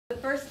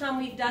first time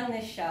we've done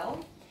this show,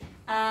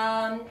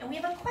 and we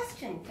have a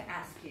question to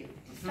ask you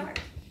to start.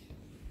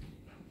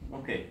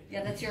 Okay.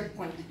 Yeah, that's your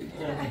point.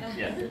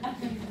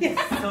 Yeah.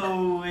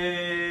 So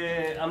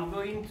I'm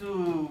going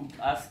to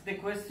ask the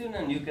question,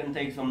 and you can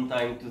take some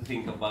time to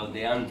think about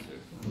the answer.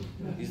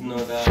 It's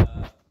not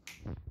a.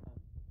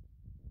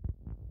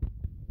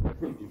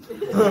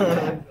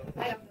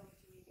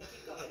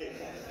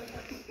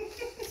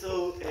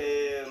 So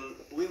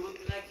we would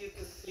like you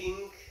to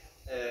think.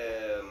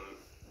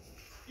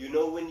 You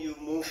know, when you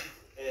move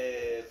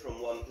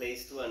from one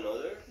place to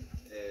another,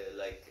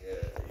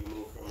 you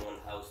move from one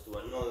house to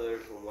another,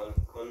 from one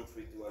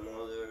country to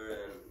another,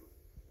 and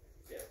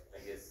yeah, I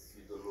guess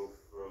you don't move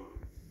from.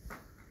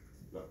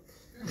 No.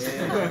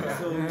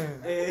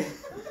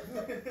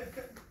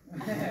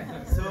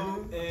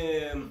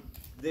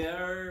 There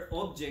are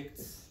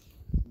objects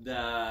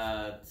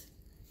that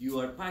you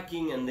are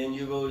packing, and then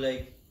you go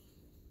like,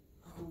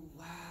 oh,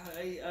 wow,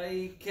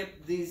 I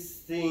kept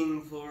this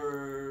thing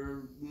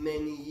for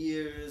many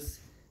years.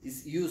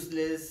 It's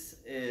useless.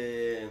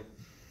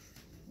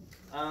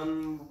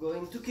 I'm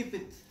going to keep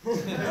it.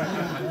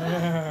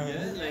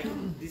 Yeah, like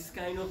this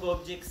kind of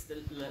objects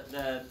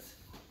that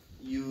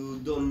you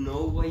don't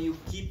know why you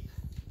keep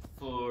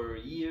for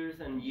years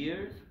and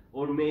years,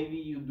 or maybe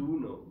you do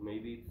know.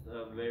 Maybe it's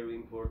a very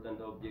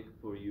important object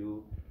for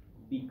you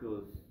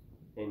because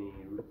any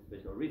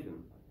special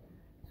reason.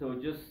 So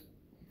just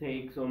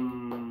take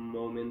some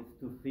moments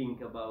to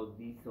think about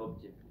this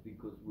object,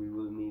 because we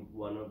will need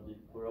one object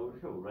for our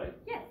show, right?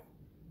 Yes.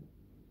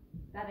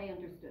 That I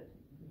understood.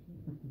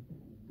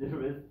 The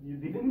rest you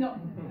didn't? No.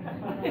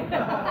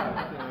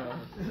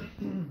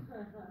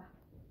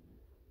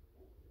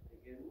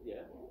 Again,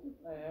 yeah.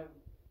 I have.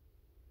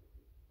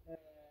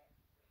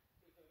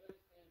 It's a very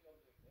strange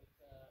object. It's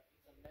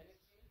a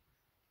mannequin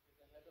with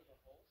the head of a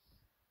horse.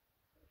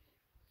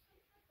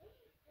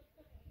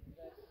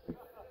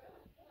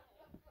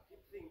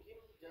 Keep thinking,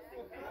 just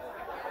in case.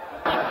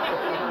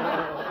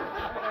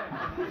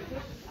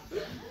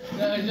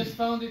 I just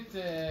found it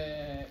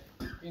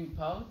in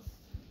parts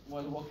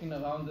while walking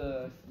around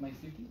my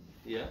city.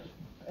 Yeah.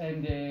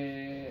 And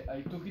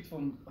I took it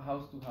from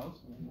house to house.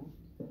 We moved.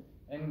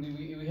 And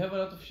we have a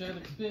lot of shared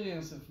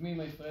experience of me,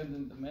 my friend,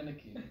 and the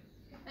mannequin.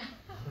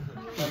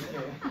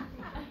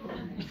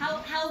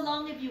 How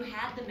long have you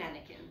had the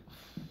mannequin?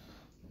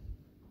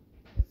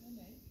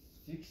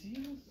 6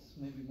 years,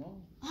 maybe more.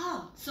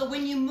 Oh, so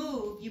when you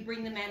move, you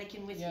bring the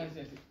mannequin with you?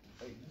 Yes.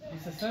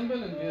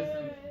 Disassemble and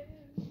reassemble.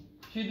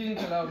 She didn't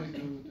allow me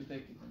to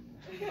take it.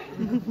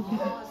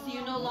 Oh, so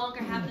you no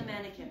longer have the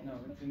mannequin? No,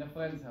 it's in a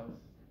friend's house.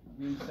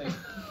 Being safe.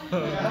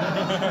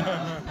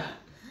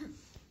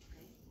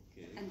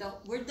 And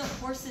where'd the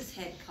horse's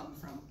head come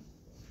from?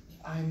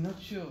 I'm not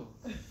sure.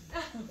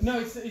 No,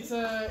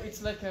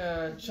 it's like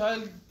a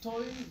child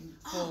toy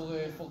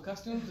for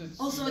costumes.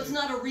 So it's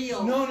not a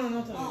real. No,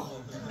 not a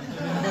real.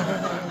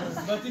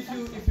 But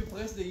if you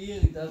press the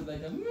ear, it does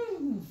like a.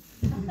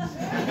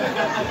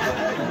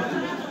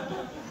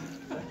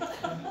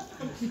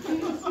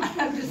 I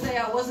have to say,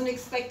 I wasn't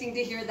expecting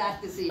to hear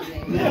that this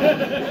evening.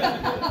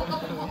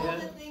 All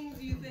the things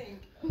you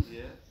think.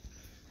 Yeah.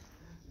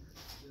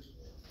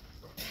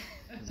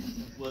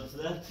 What's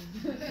that?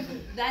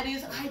 That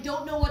is, I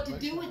don't know what to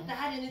do with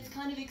that, and it's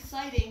kind of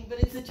exciting, but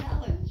it's a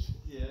challenge.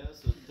 Yeah,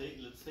 so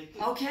let's take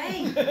it.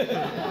 Okay.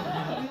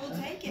 We will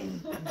take it.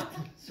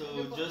 So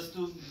just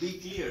to be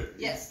clear,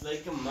 yes. It's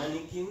like a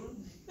mannequin.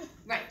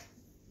 Right.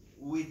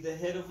 With the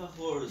head of a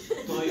horse,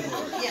 toy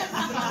horse. Yes.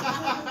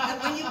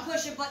 And when you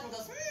push a button, it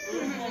goes.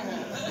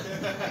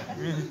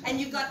 And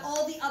you've got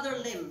all the other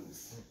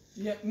limbs.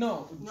 Yeah,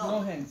 no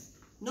hands.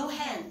 No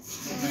hands.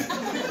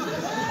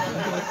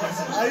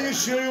 Are you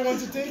sure you want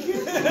to take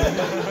it?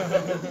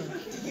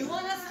 Do you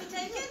want us to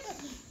take it?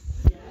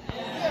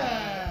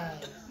 Yeah.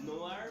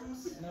 No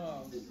arms?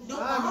 No. No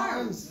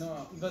arms.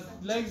 No, but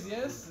legs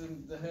yes,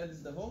 and the head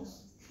is the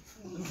horse.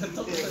 And the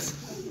top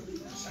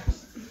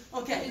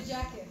Okay. And a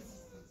jacket.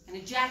 And a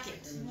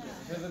jacket.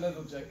 It has a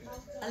leather jacket.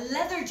 A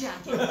leather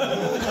jacket.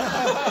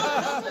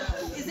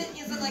 Is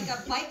it like a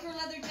biker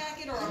leather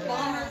jacket or a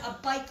bomber? A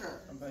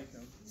biker. A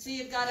biker. So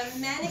you've got a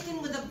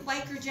mannequin with a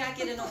biker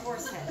jacket and a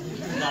horse head.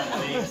 That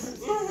makes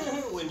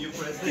when you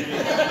press the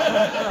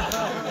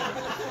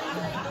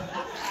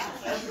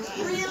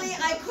Really,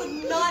 I could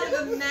not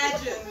have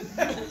imagined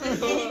that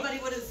anybody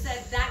would have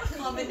said that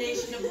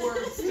combination of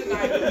words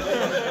tonight.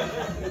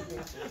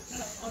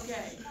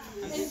 Okay.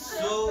 It's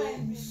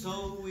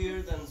so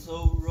weird and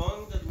so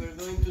wrong that we're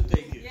going to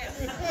take it. Yes.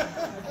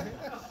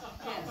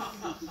 Yes.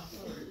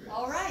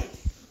 All right.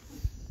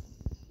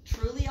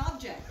 Truly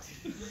object.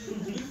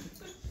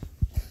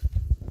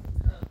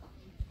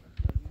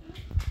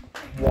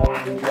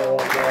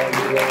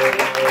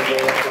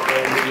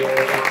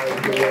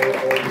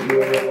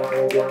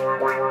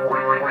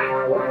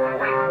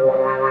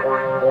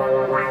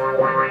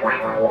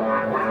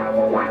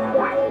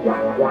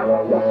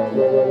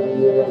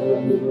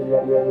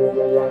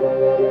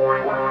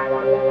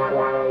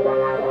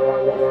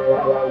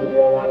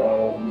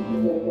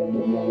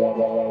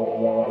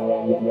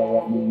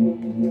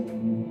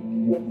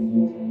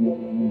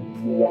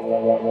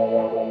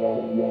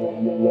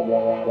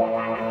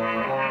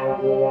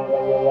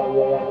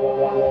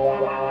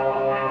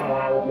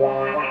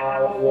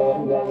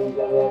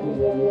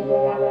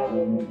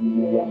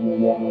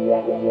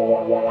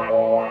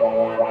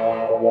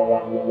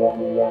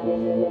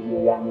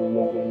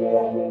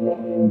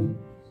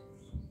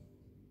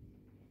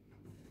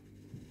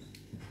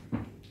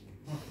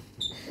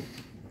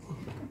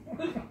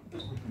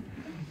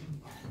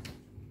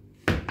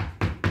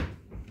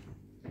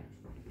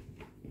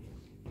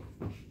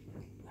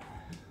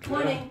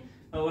 Morning.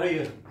 How are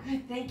you?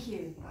 Good, thank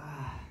you.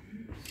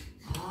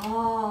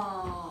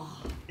 Oh.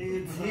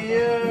 It's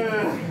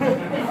here!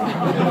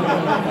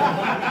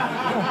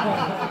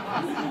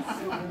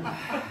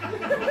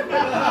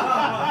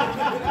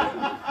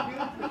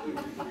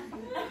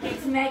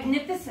 It's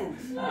magnificent.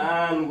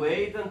 And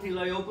wait until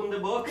I open the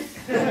box.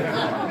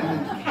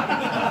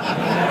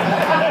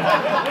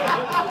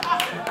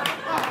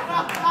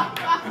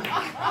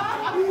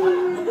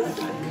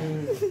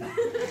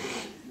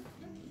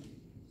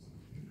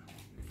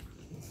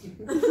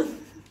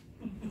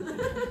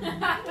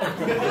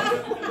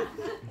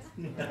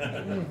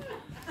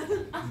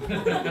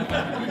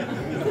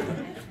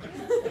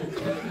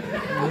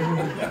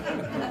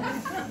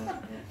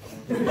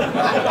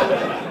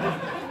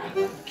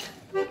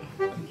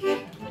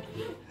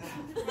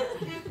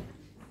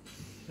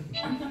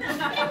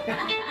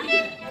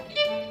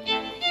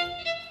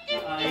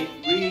 I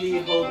really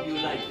hope you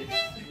like this.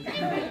 I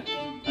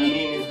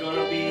mean, it's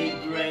gonna be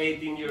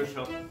great in your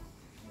shop.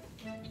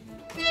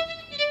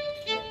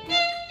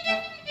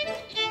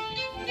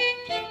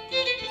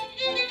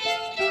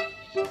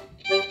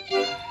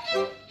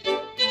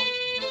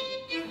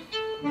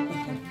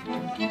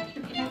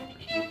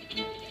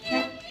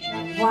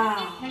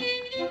 Wow.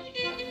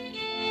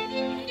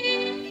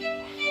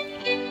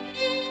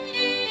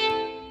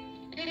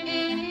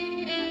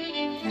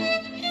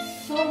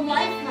 So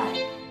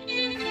lifelike.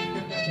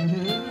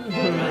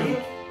 Right?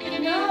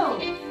 No.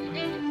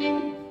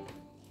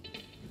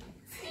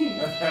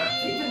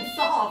 Even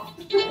soft.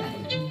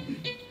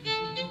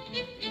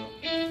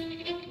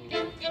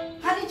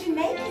 How did you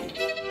make it?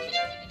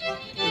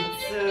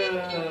 It's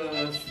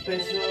a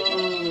special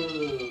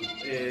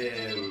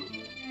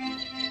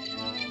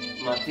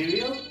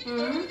material.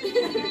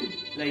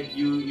 Like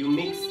you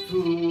mix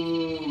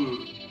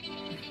two.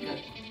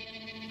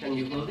 Can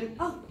you hold it?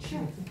 Oh,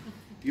 sure.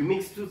 You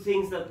mix two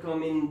things that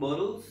come in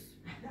bottles,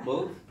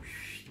 both.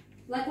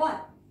 Like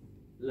what?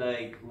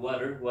 Like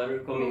water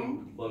come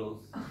in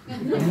bottles.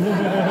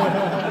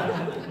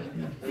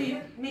 So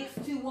you mix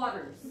two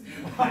waters.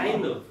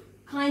 Kind of.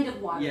 Kind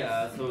of waters.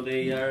 Yeah, so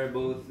they are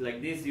both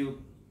like this.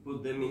 You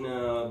put them in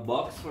a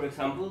box, for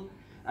example,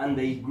 and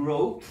they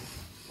grow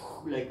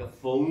like a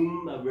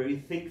foam, a very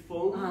thick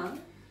foam.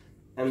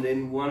 And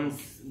then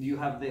once you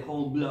have the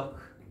whole block,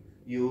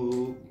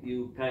 you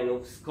kind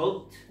of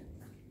sculpt.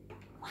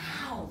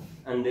 Wow.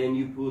 And then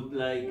you put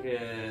like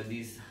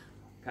this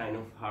kind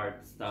of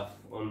hard stuff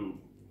on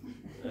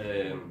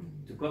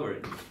to cover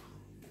it.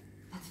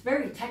 That's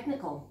very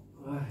technical.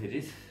 It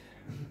is.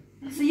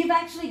 So you've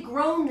actually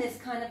grown this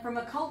kind of from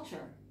a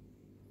culture.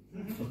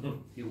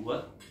 You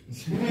what?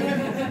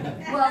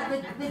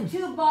 Well, the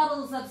two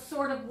bottles of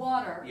sort of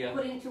water Yeah.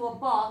 put into a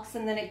box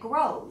and then it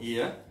grows.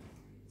 Yeah.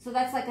 So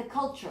that's like a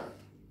culture.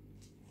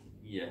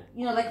 Yeah.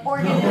 You know, like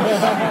organisms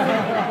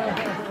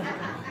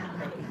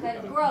that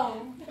have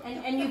grown,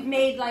 and you've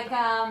made like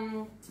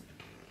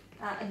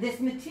this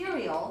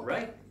material,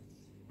 Right.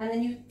 and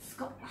then you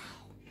wow,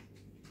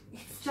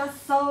 it's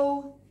just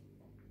so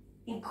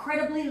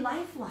incredibly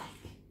lifelike.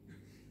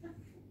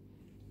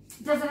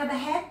 Does it have a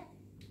head?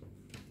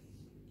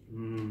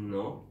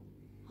 No,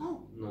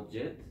 Oh, not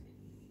yet.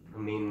 I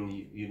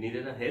mean, you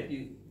needed a head.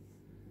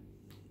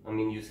 I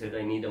mean, you said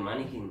I need a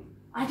mannequin.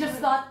 I just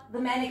thought the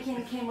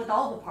mannequin came with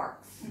all the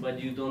parts. But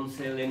you don't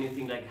sell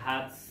anything like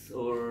hats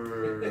or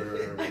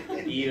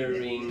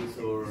earrings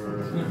or...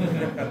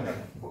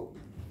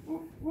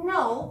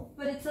 No,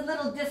 but it's a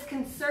little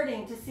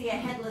disconcerting to see a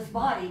headless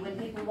body when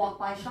people walk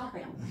by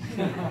shopping.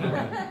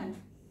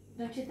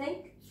 Don't you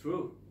think? It's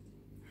true.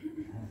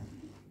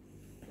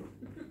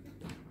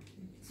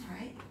 It's all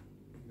right.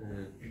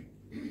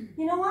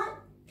 You know what?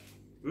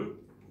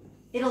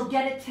 It'll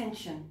get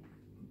attention.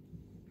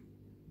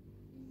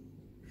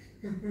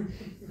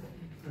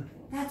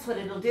 That's what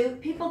it'll do.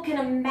 People can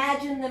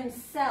imagine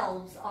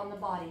themselves on the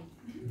body.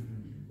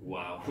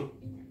 Wow.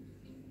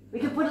 We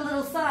could put a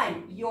little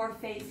sign, your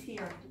face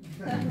here.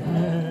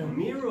 A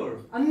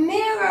mirror. A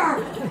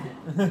mirror!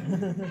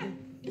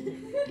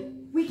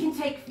 We can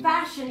take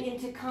fashion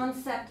into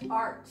concept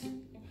art.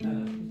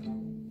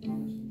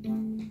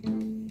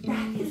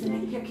 That isn't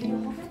it. Here, can you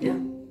hold it? Yeah.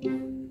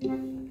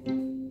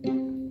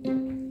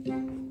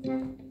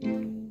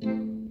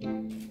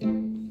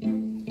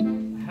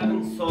 I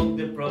haven't solved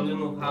the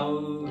problem of how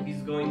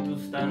he's going to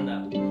stand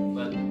up,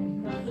 but...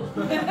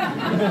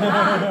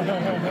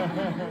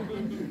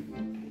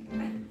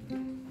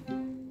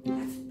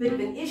 That's a bit of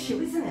an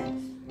issue, isn't it?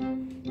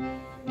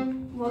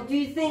 Well, do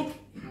you think...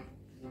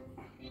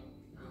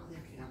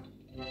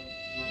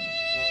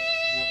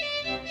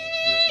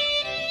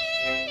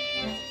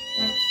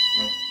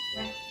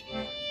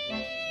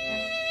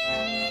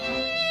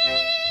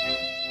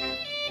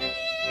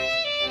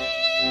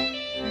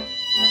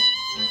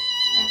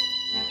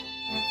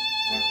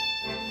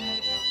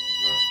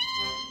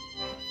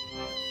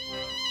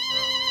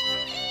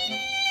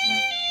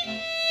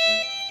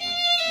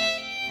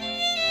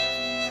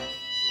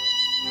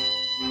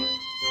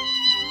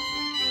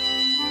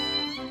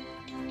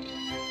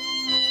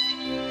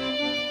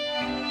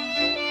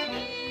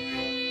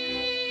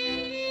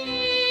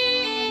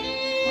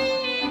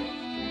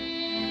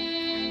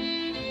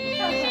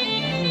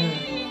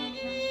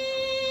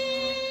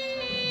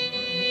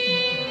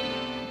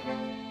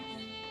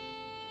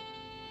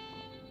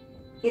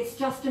 It's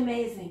just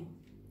amazing.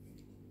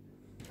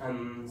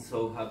 I'm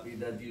so happy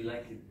that you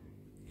like it.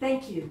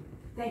 Thank you.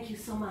 Thank you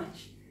so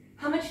much.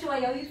 How much do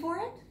I owe you for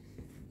it?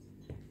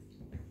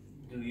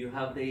 Do you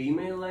have the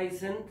email I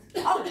sent?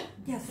 Oh,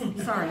 yes,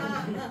 sorry.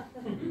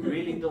 You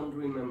really don't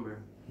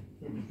remember.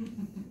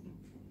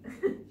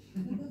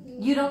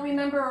 You don't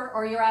remember,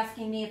 or you're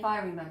asking me if I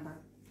remember?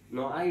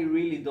 No, I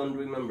really don't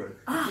remember.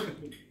 Ah,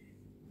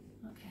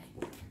 okay.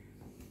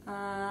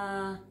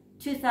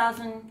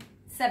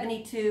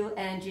 2072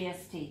 and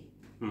GST.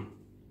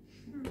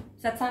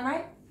 Does that sound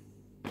right?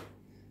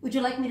 Would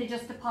you like me to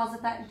just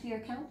deposit that into your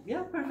account?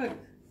 Yeah,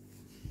 perfect.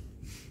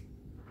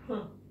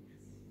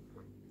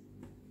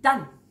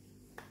 Done.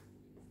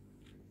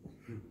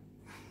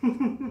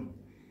 You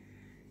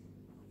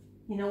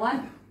know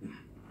what?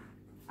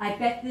 I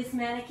bet this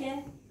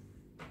mannequin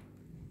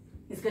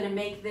is going to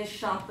make this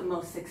shop the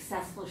most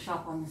successful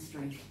shop on the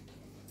street.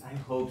 I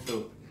hope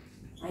so.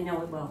 I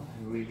know it will.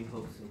 I really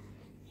hope so.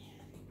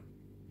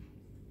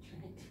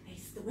 Turn it to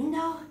face the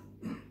window.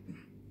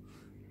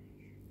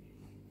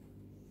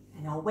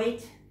 And I'll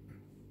wait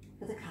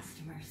for the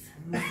customers.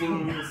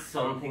 Sing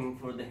something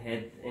for the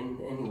head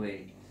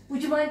anyway.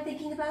 Would you mind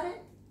thinking about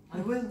it?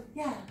 I will.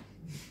 Yeah.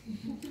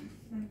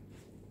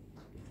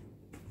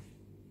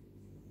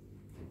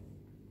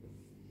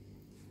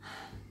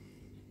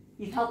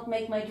 You've helped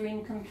make my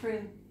dream come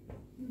true.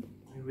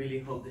 I really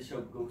hope the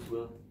shop goes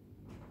well.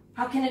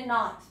 How can it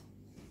not?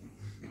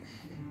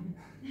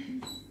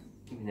 You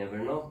never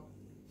know.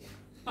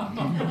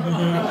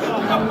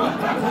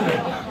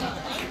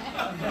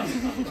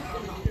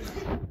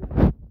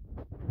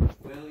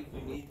 Well, if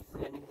you need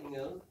anything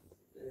else,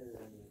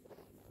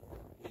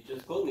 you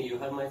just call me. You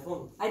have my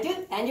phone. I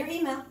do, and your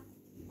email,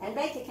 and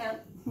bank account.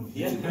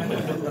 Yeah.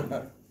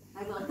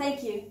 I will.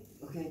 Thank you.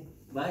 Okay.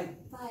 Bye.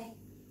 Bye.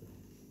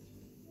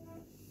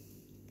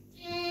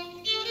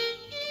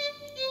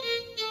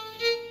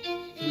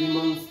 3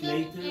 months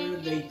later,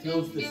 they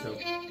closed the shop.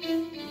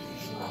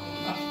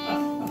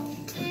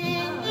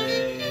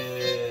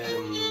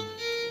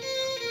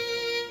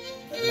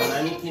 The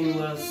mannequin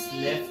was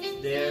left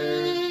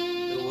there.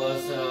 There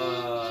was a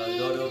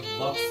lot of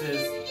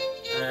boxes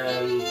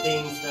and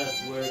things that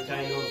were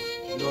kind of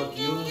not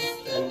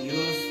used and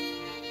used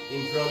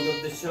in front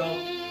of the shop.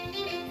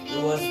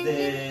 There was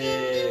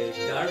the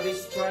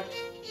garbage truck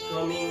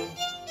coming,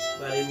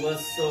 but it was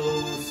so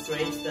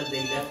strange that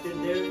they left it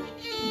there.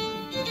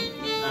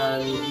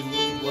 And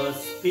he was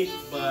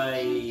picked by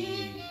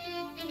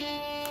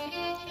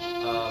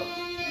a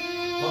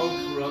punk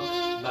rock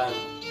band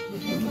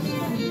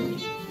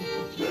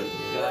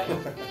guy.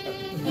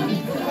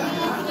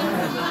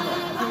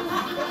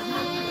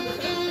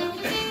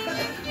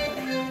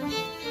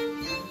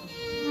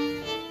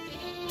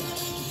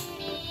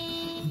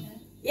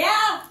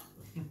 Yeah!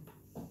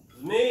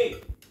 It's me!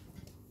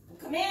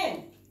 Come in!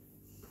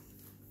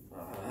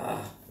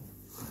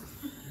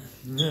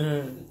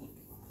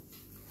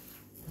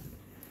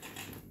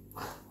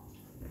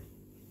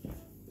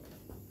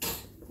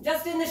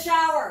 Just in the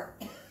shower.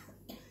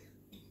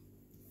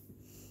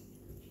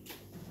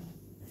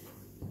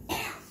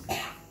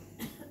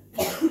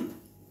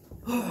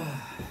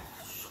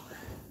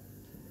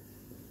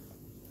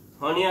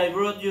 Honey, I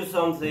brought you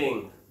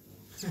something.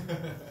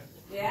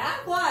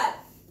 Yeah? What?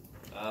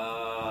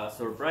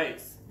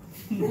 Surprise.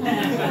 I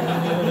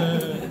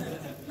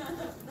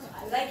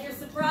like your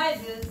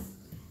surprises.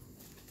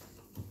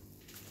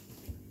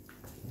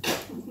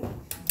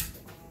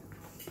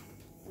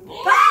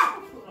 Ah!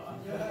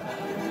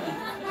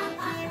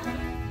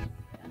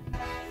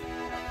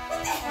 What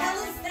the hell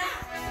is that?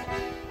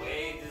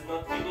 Wait, it's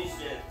not finished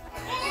yet.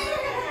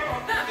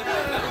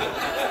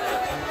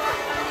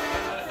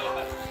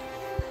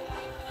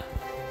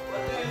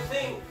 What do you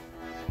think?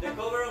 The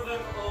cover of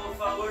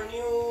our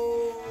new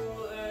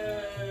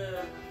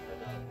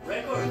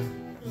record?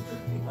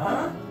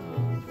 Huh?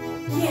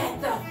 Get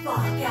the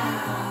fuck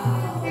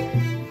out!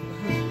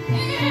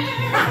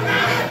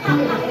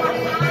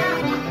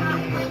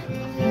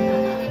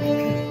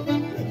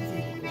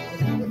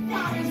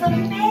 That is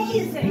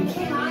amazing!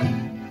 Can I?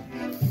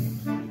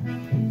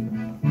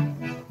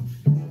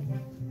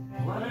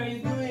 What are you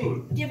doing?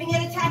 Giving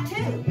it a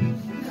tattoo.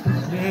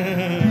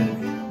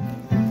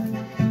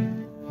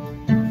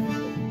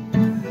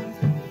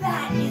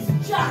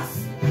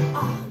 just,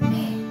 oh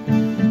man.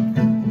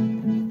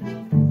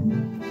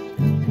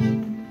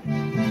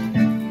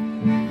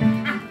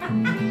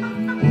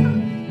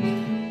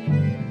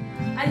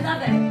 I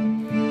love it.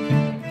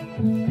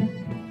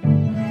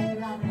 I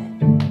love it.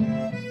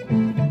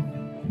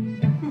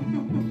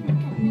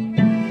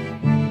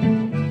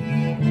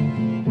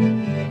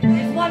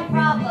 There's one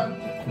problem.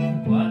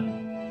 What?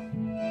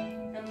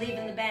 I'm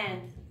leaving the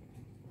band.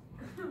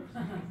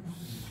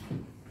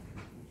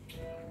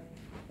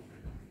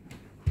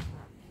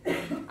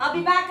 I'll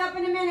be back up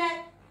in a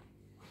minute.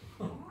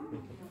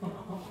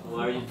 Who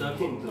are you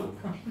talking to?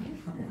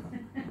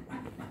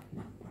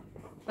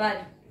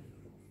 Bud.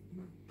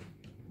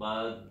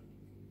 But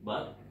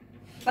Bud.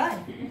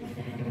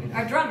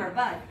 Our drummer,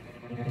 Bud.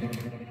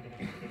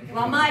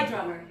 Well, my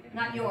drummer,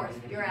 not yours.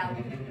 You're out.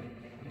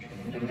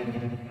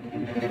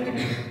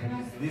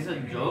 is this a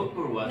joke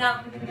or what?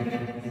 No.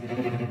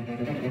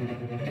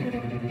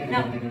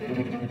 No.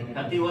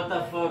 Patti, what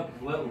the fuck?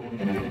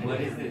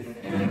 What is this?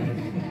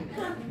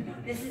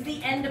 This is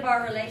the end of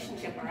our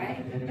relationship, all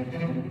right?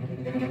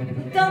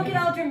 Don't get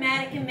all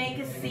dramatic and make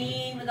a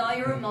scene with all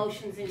your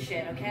emotions and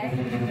shit, okay?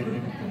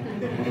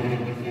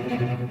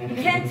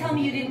 You can't tell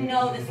me you didn't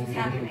know this was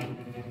happening.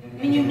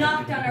 I mean, you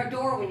knocked on our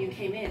door when you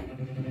came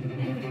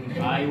in.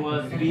 I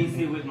was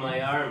busy with my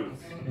arms.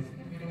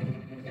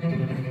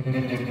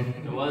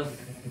 I was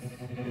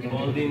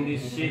holding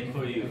this shit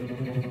for you.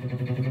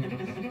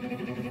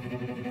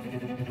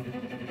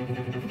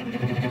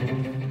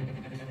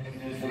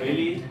 Is this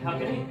really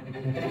happening?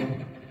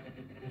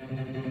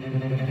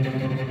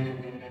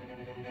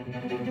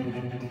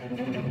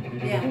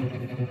 Yeah.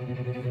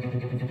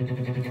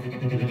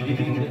 You're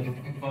leaving the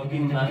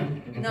fucking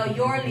band? No,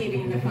 you're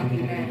leaving the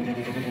fucking band.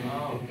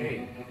 Oh,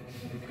 okay.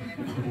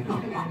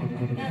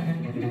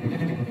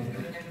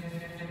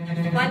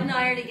 Bud and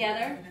I are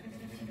together.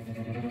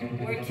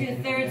 We're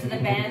 2/3 of the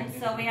band,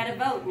 so we had a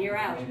vote and you're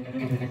out.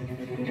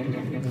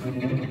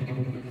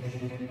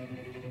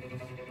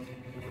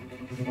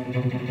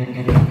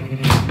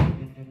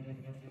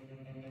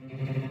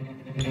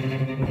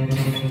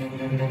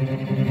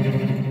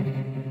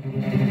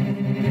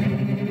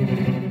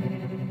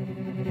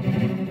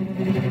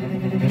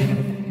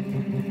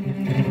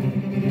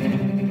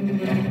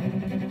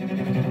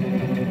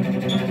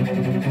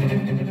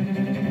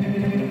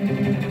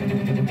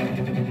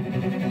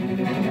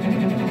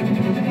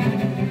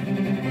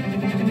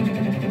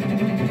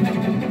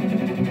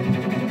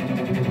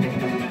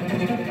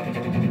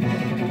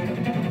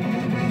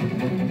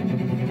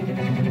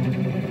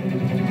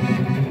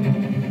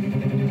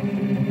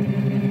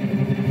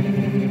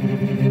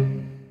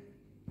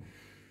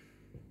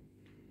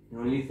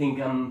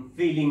 I'm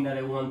feeling that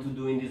I want to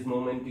do in this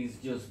moment is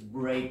just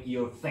break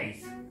your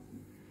face.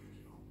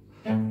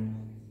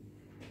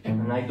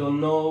 And I don't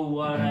know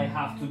what I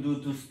have to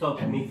do to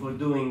stop me for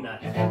doing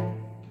that.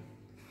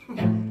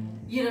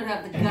 You don't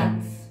have the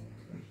guts.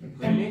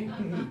 Really?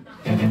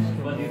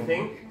 What do you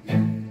think?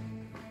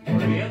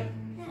 For real?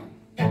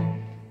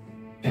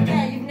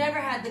 Yeah, you've never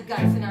had the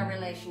guts in our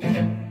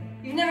relationship.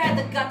 You've never had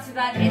the guts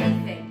about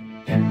anything.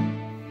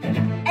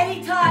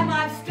 Anytime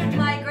I've stood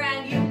my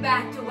ground, you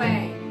backed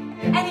away.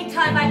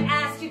 Anytime I've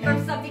asked you for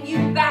something,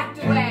 you backed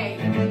away.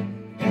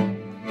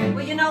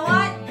 Well, you know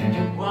what?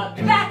 What?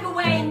 Back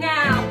away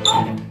now!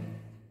 Oh!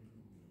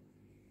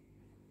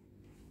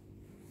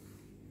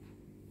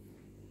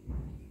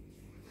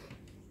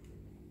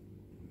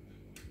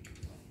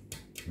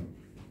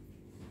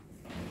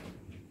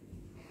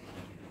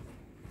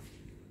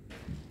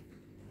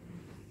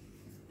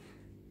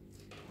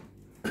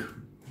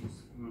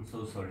 I'm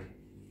so sorry.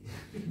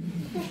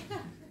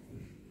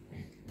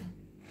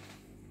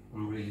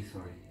 I'm really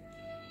sorry.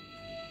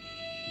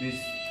 This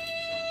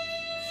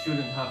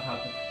shouldn't have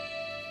happened.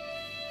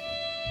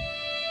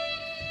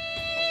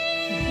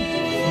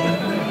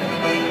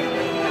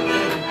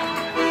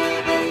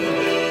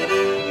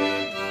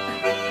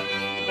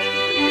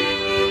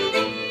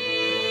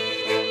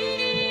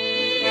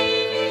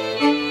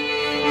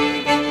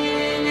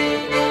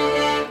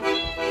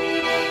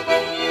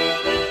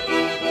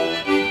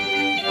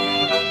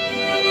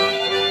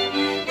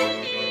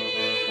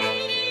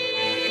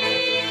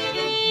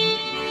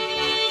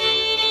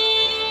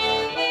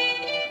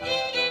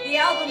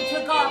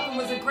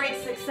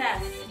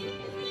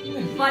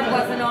 Bud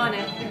wasn't on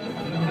it.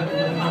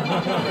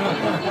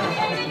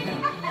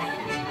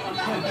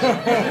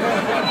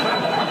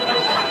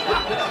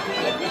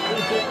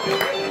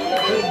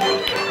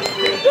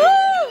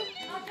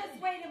 I'll just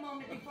wait a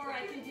moment before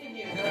I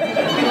continue.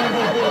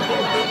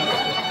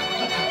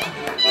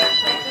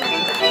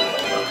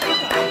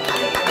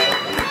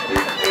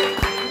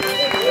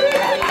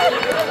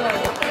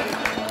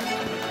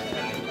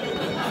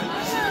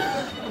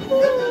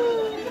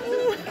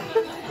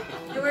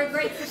 You were a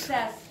great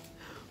success.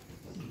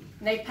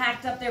 And they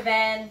packed up their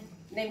van,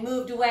 and they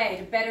moved away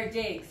to better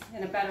digs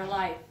and a better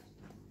life.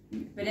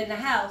 But in the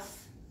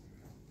house,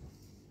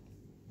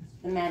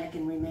 the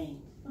mannequin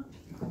remained.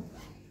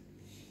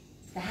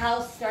 The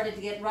house started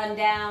to get run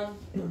down,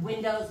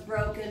 windows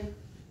broken.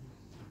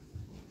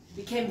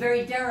 became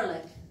very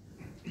derelict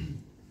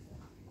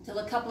till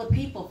a couple of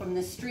people from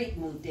the street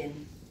moved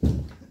in.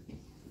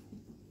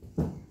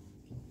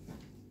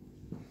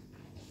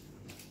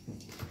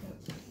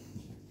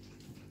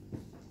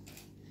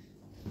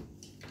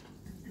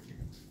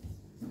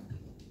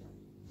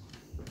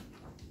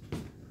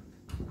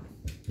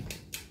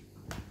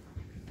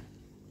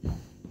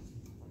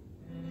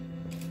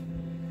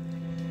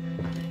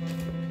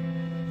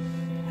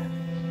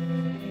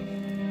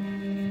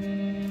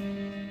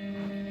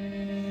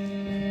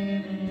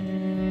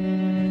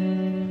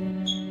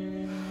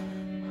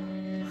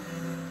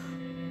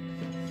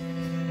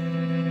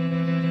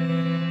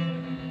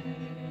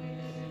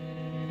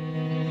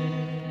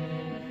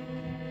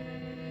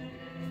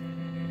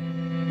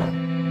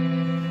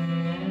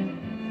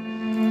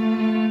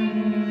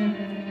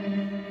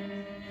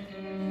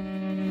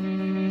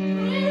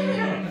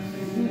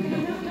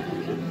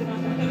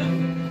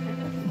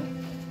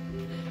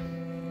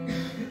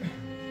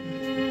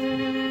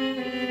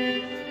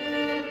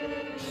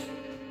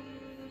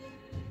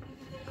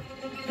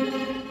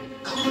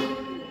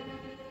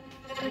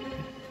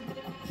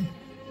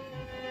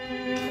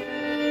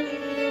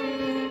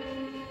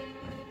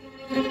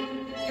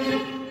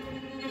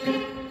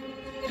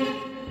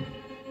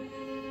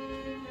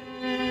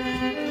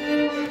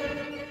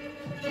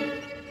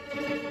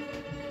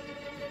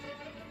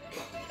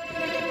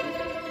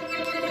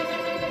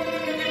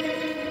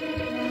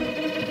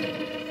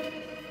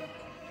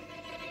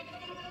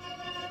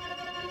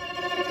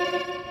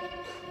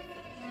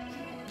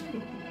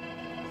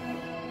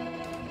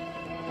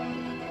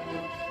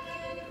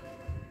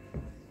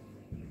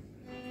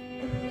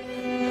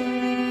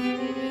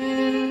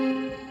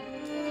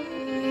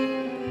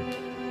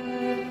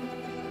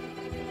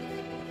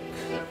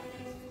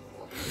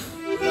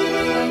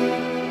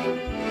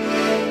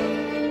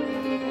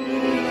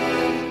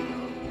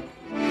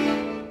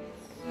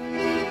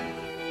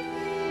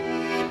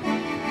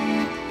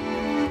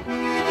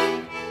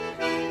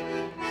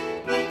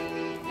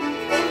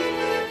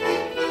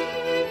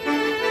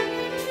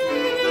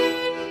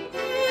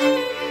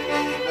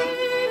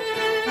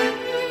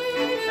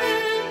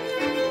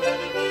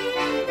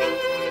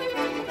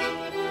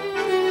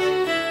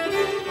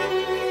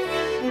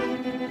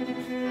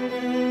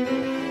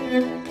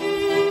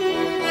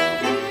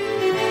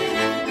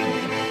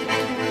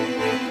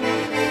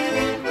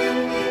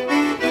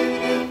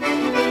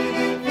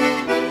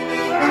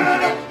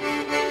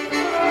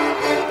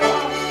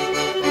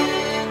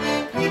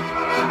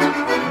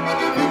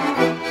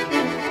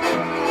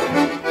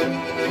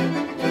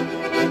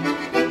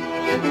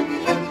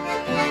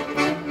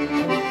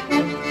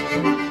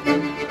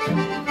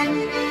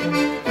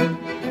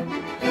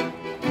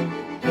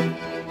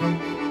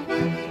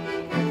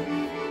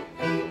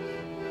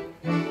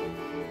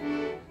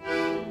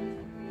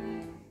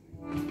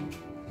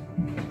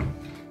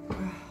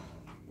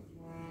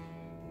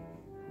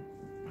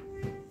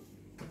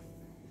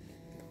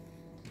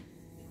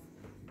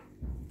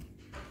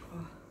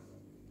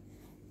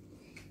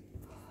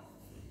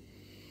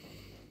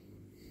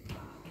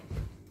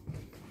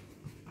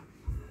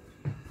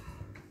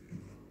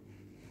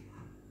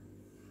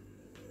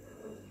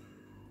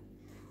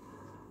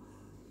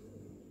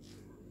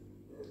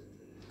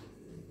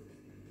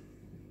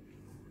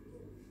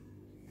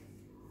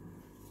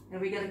 Now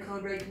we got a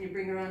code red. Can you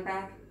bring her on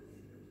back?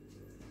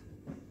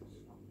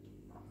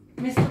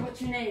 Mister,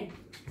 what's your name?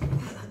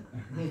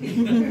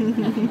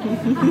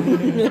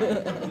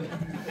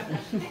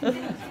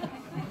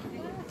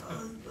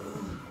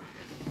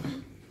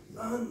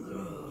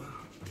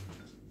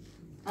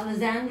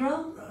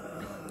 Alessandro?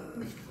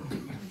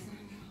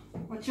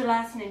 What's your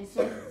last name,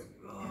 sir?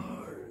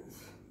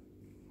 Lawrence.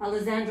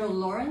 Alessandro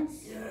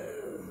Lawrence? Yeah.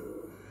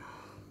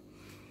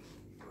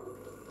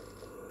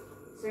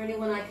 Is there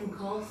anyone I can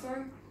call,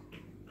 sir?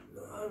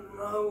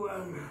 No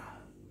one.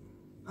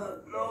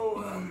 No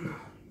one.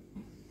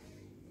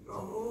 No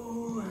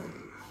one.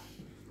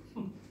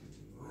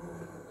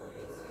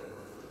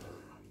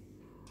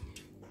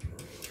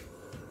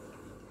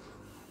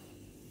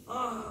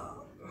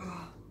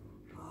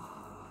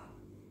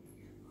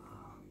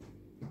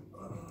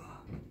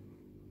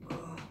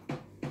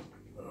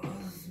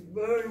 Was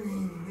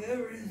burning.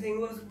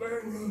 Everything was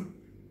burning.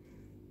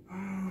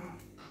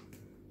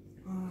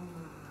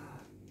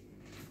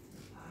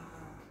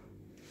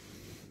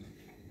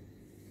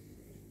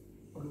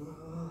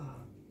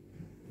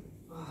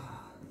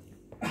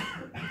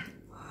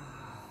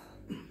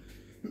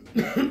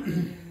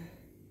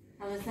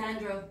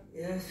 Alessandro,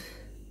 Yes.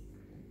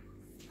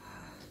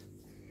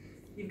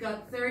 you've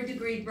got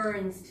third-degree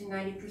burns to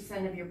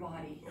 90% of your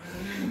body.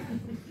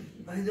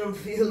 I don't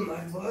feel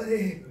my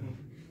body.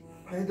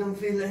 I don't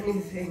feel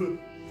anything.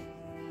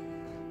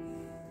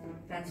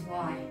 That's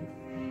why.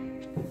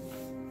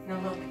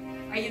 Now look,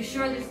 are you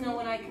sure there's no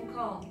one I can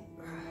call?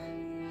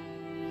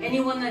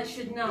 Anyone that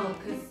should know,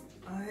 because...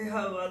 I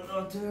have a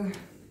daughter.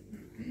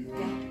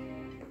 Yeah.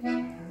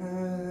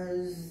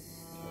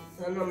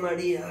 Santa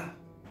Maria.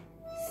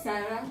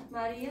 Sarah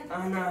Maria?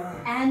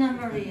 Anna. Anna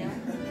Maria.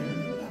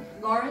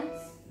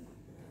 Lawrence?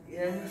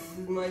 Yes,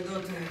 it's my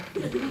daughter.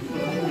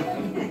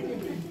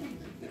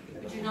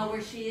 Would you know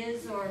where she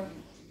is, or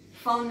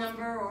phone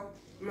number, or?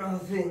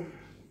 Nothing.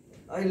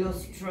 I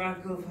lost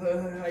track of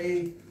her.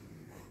 I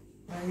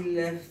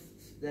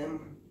left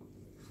them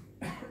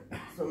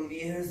some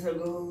years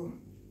ago.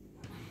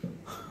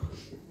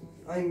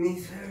 I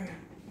miss her.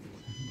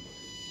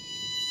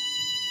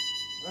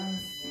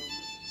 That's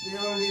the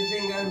only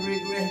thing I've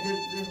regretted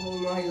the whole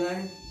my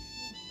life.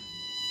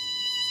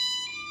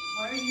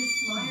 Why are you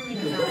smiling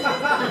about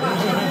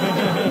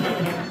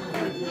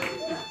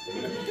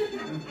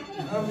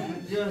I'm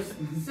just... it?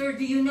 Sir,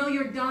 do you know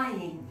you're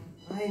dying?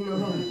 I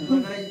know,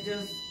 but I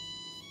just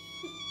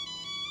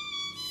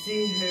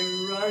see her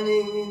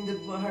running in the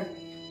park.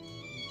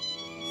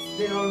 It's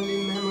the only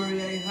memory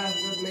I have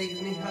that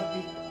makes me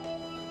happy.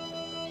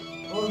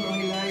 All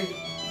my life,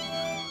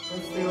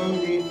 that's the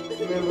only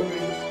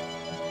memory.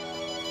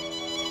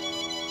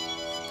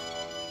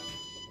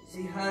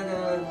 She had a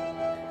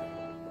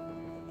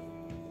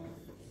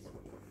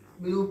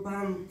blue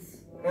pants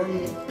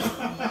and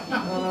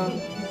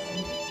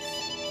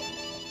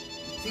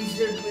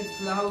t-shirt with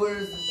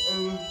flowers,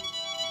 and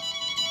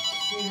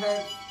she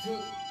had two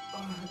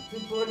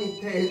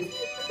ponytails,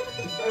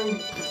 and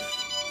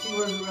she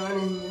was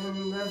running, and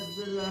that's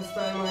the last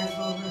time I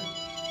saw her.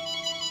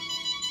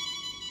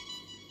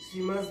 She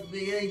must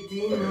be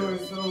 18 or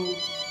so. Is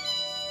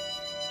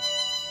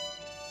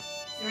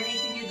there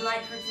anything you'd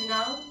like her to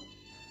know?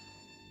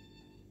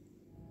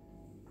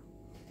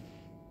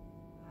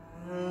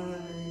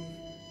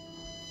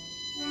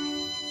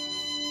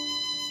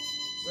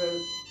 Well,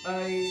 I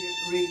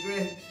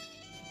regret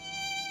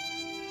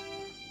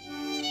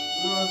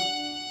not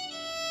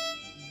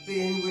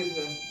being with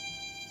her.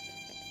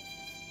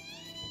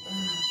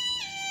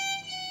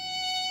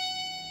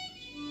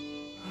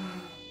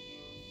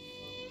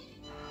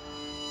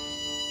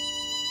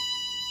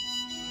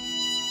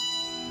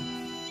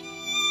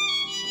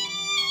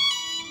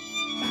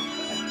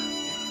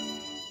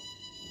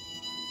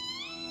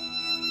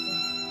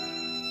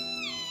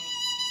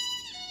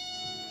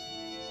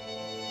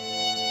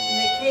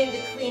 Came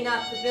to clean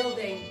up the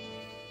building.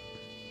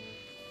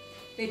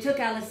 They took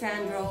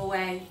Alessandro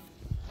away.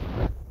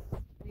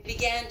 They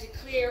began to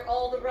clear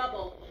all the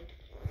rubble.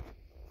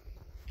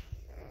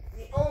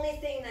 The only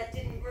thing that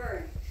didn't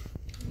burn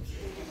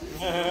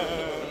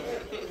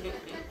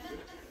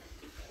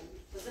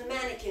was a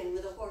mannequin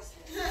with a horse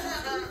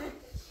head.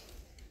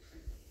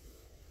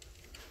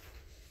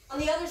 On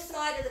the other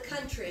side of the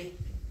country,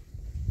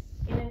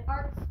 in an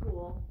art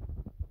school,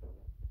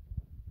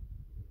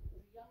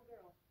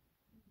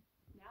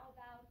 now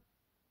about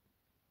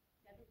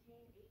 17,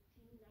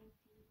 18, 19,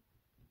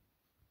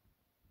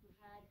 who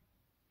had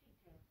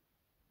pigtails.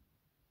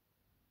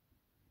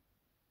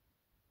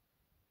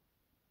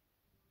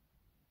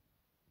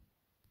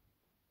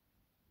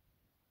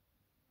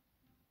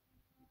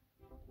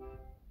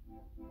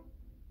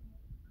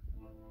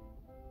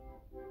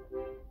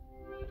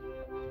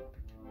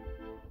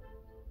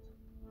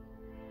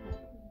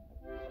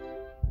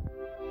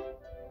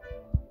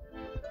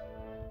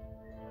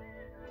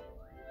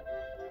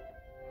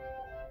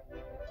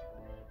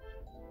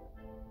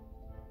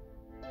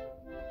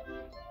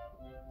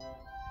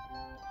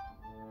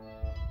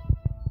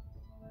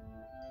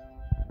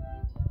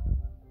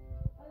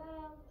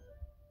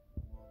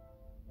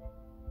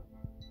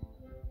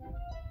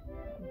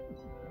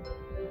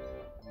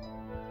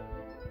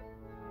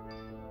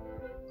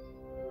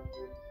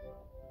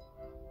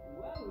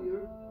 Wow,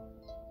 you're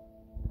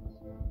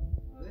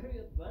very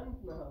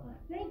advanced now.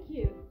 Thank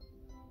you.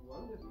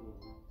 Wonderful.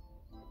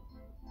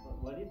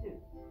 What is it?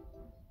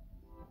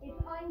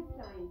 It's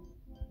Einstein.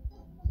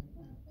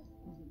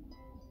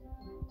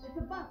 It's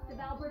a bust of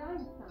Albert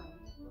Einstein.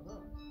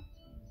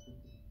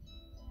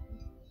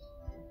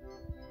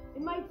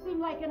 It might seem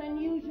like an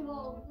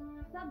unusual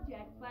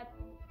subject, but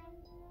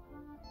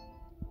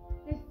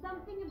there's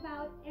something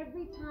about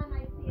every time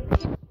I see a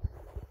picture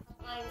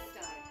of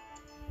Einstein.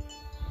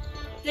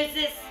 There's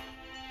this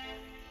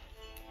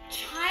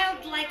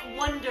childlike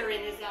wonder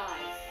in his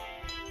eyes,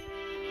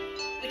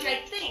 which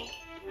I think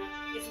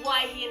is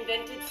why he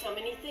invented so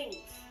many things.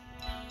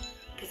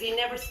 Because he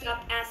never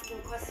stopped asking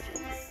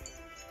questions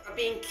or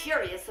being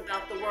curious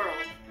about the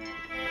world.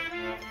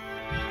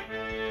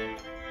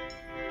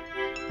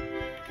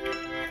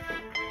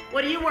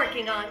 What are you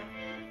working on?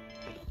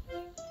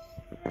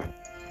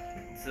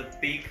 It's a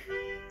pig.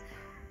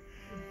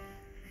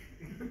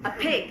 A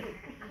pig.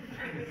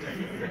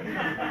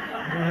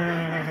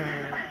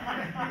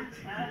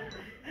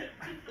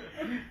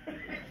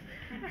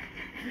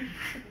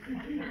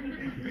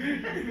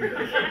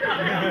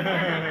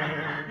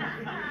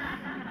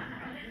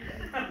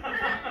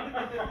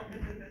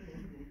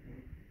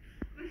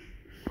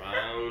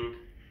 Round.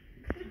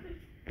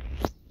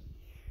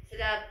 Is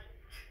it a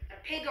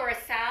pig or a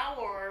sow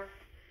or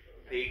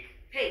Pig.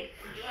 pig?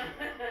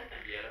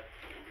 Yeah.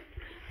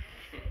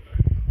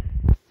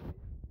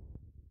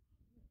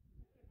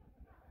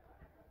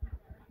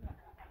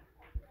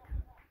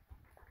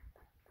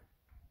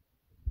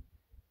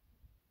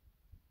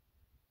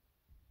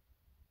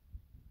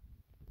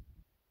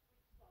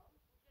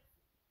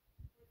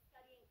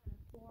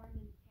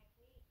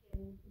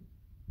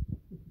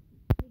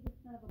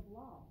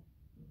 law.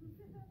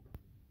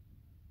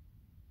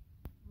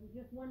 I'm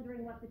just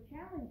wondering what the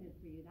challenge is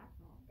for you, that's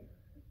all.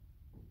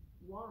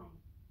 Why?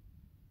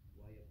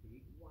 Why a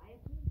pig? Why a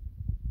pig?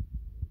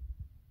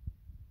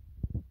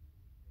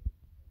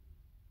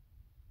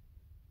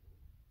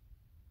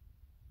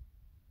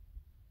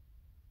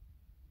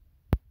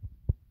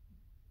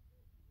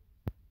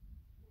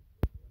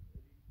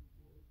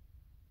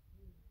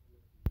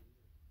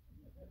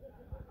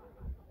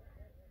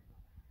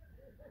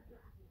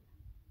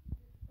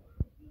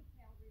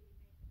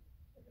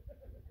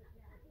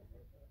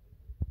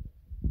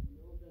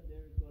 Know that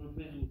they're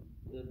confident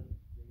that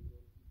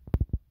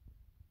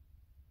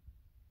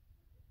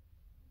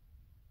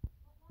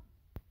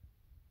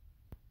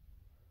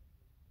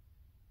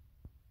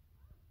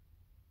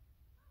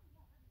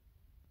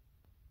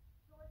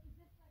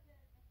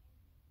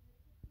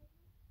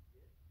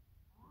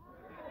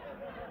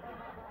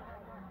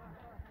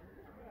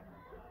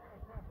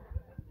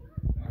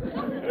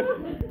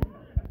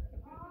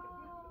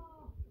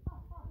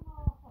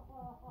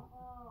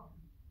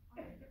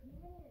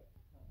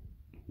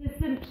The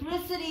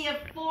simplicity of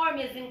form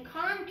is in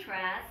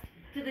contrast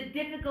to the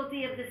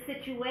difficulty of the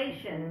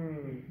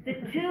situation. The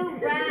two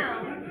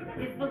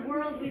round is the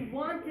world we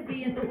want to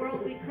be and the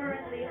world we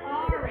currently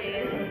are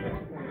in.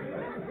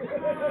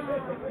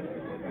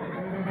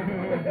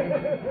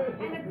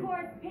 And of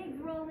course,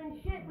 pigs roll in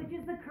shit, which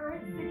is the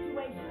current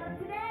situation of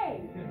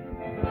today.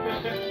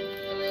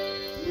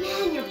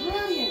 Man, you're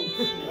brilliant.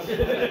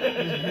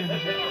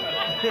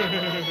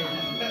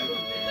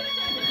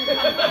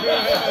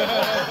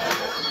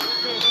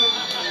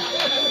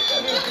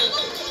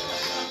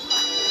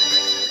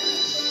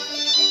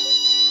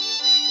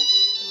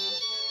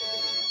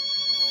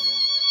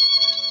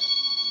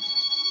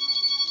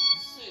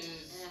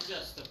 it's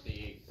just a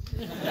pig.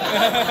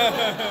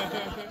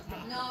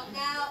 No,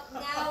 now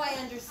I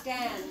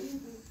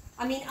understand.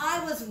 I mean,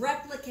 I was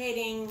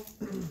replicating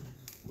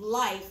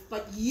life,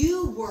 but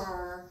you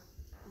were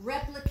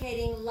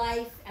replicating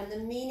life and the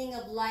meaning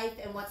of life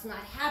and what's not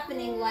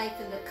happening life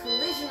and the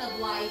collision of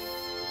life.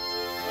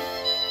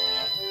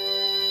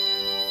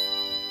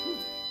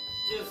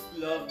 Just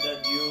love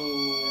that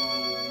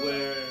you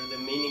were the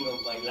meaning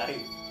of my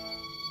life.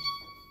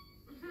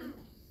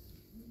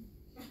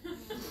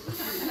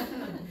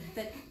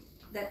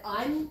 That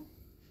I'm...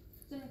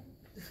 Did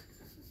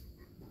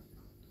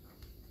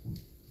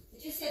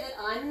you say that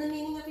I'm the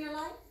meaning of your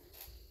life?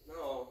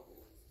 No.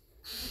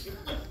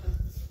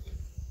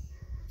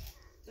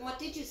 Then what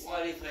did you say?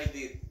 What if I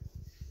did?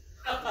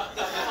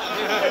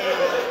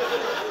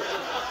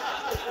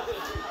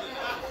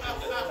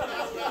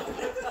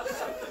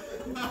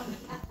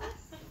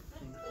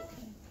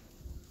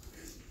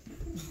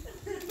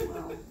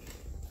 Well,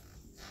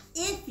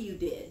 if you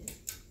did,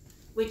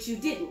 which you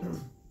didn't,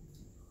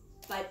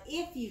 but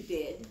if you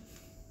did,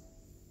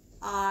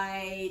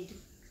 I'd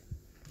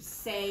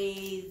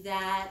say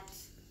that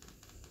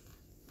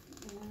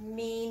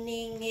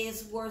meaning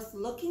is worth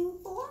looking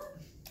for.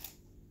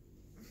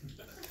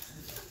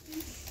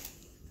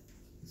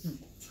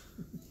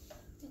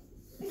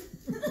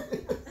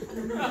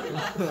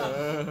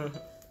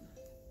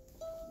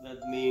 That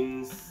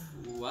means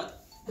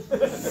what?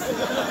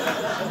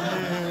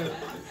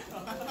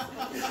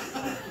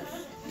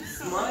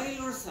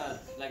 Smile or sad?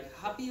 Like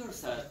happy or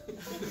sad?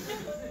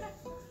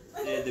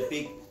 The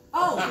pig.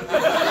 Oh!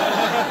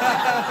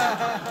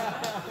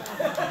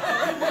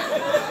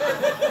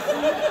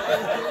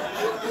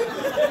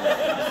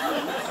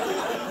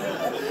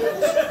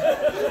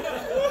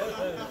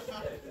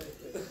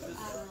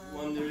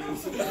 Wondering.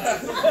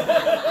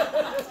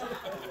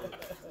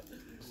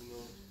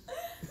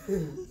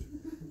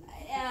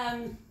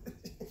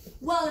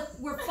 Well, if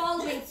we're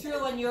following through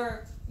on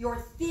your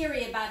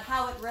theory about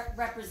how it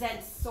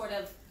represents sort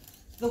of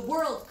the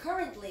world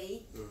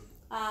currently,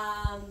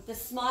 the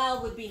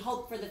smile would be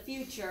hope for the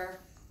future,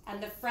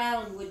 and the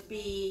frown would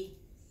be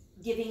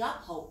giving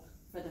up hope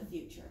for the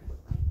future.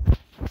 Then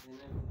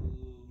I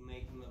will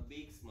make him a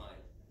big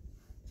smile.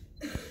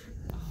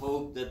 I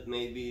hope that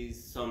maybe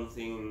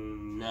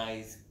something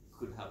nice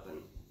could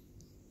happen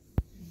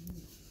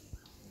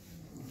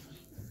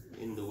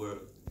in the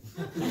world.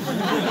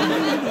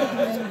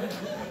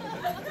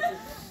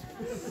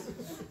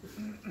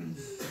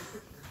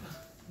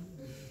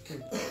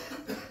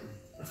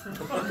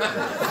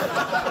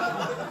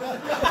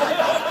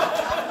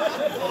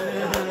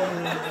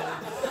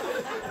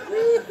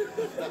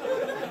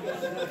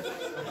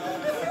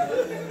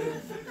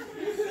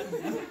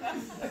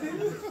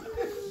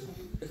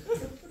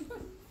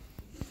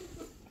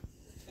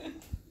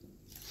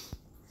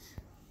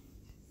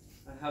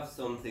 I have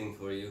something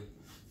for you,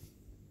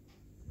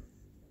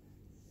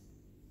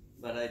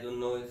 but I don't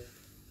know if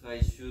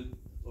I should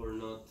or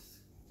not.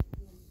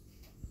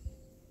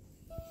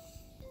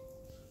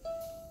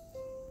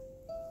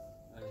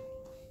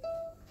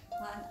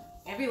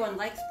 Everyone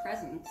likes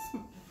presents.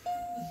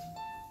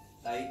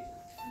 I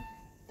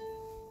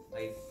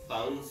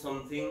found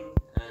something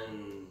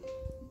and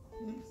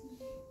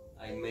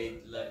I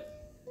made like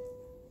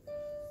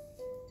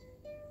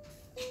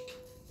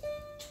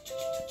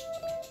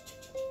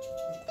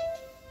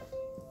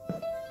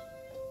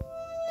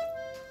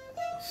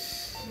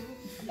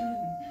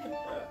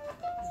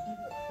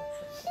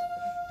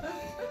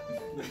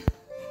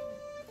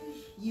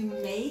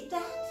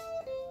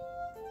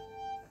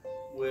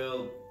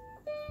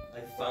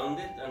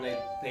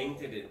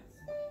painted it.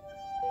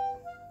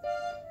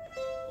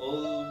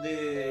 All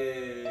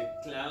the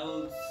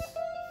clouds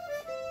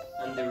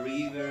and the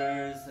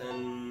rivers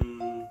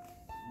and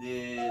the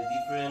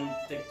different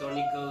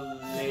tectonical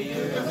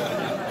layers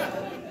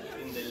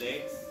in the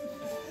legs,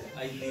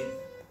 I did.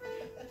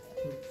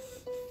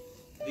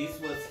 This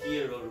was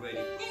here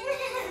already.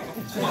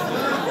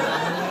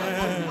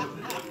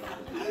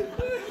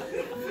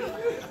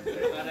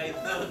 But I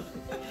thought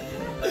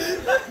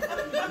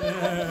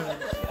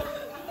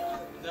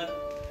that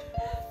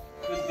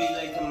could be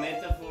like a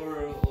metaphor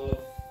of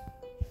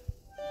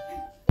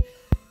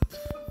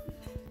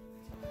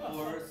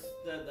words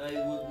that I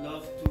would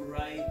love to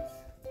write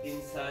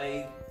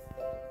inside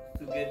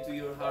to get to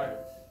your heart.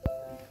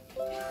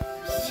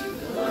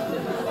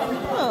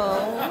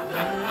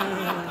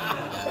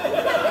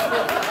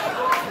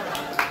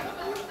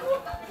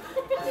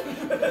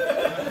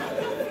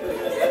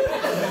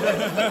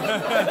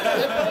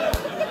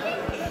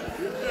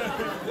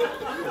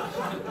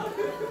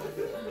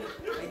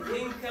 I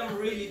think I'm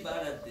really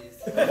bad at this.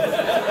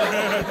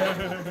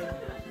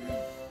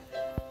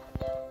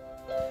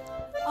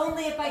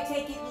 Only if I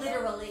take it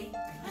literally.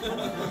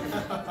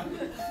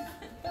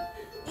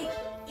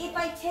 If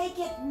I take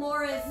it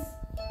more as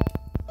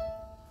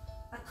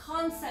a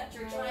concept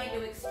you're trying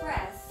to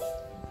express,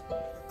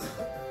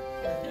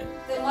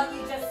 then what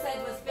you just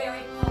said was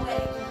very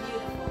poetic and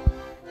beautiful.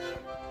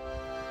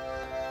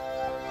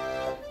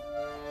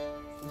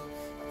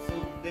 So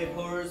the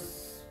horse,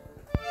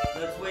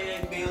 that's why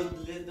I built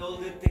all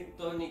the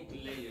tectonic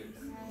layers.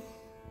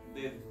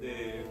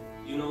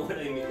 You know what I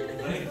mean,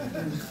 right?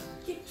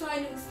 Keep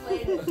trying to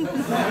explain it.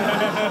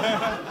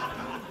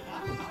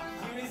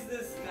 Here is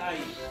the sky,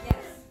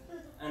 Yes.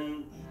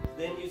 and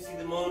then you see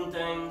the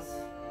mountains.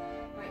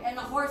 Right. And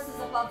the horse is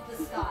above the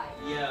sky.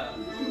 Yeah.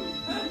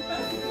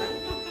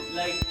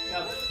 Like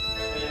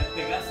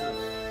Pegasus.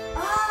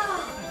 Ah!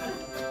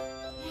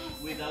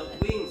 Without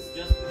wings,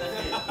 just with a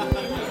head.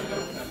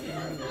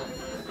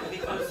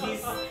 Because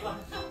he's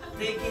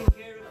taking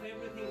care of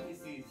everything he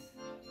sees.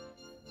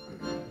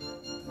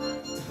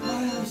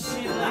 Oh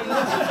shit,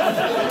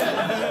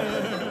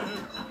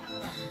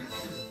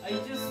 I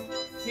just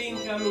think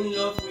I'm in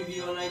love with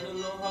you and I don't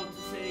know how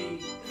to say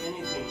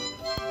anything.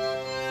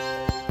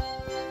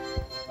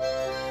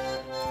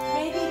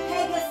 Maybe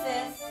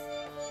Pegasus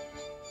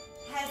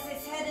has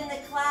his head in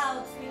the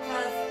clouds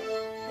because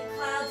the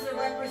clouds are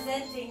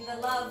representing the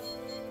love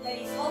that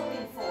he's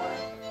hoping for.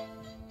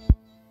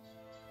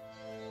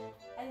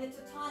 And the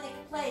tectonic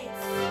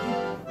plates,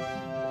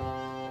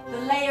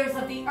 the layers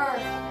of the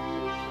earth,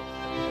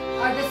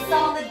 are the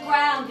solid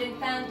ground and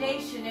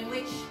foundation in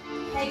which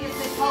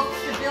Pegasus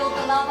hopes to build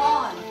the love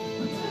on.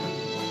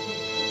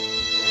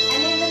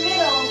 And in the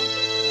middle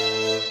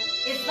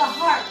is the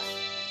heart,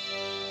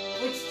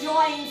 which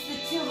joins the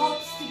two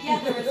hopes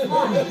together as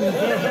one.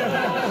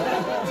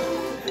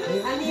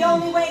 And the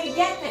only way to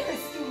get there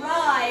is to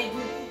ride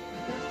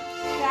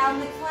down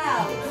the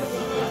clouds.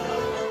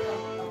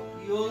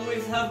 You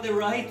always have the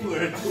right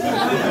word.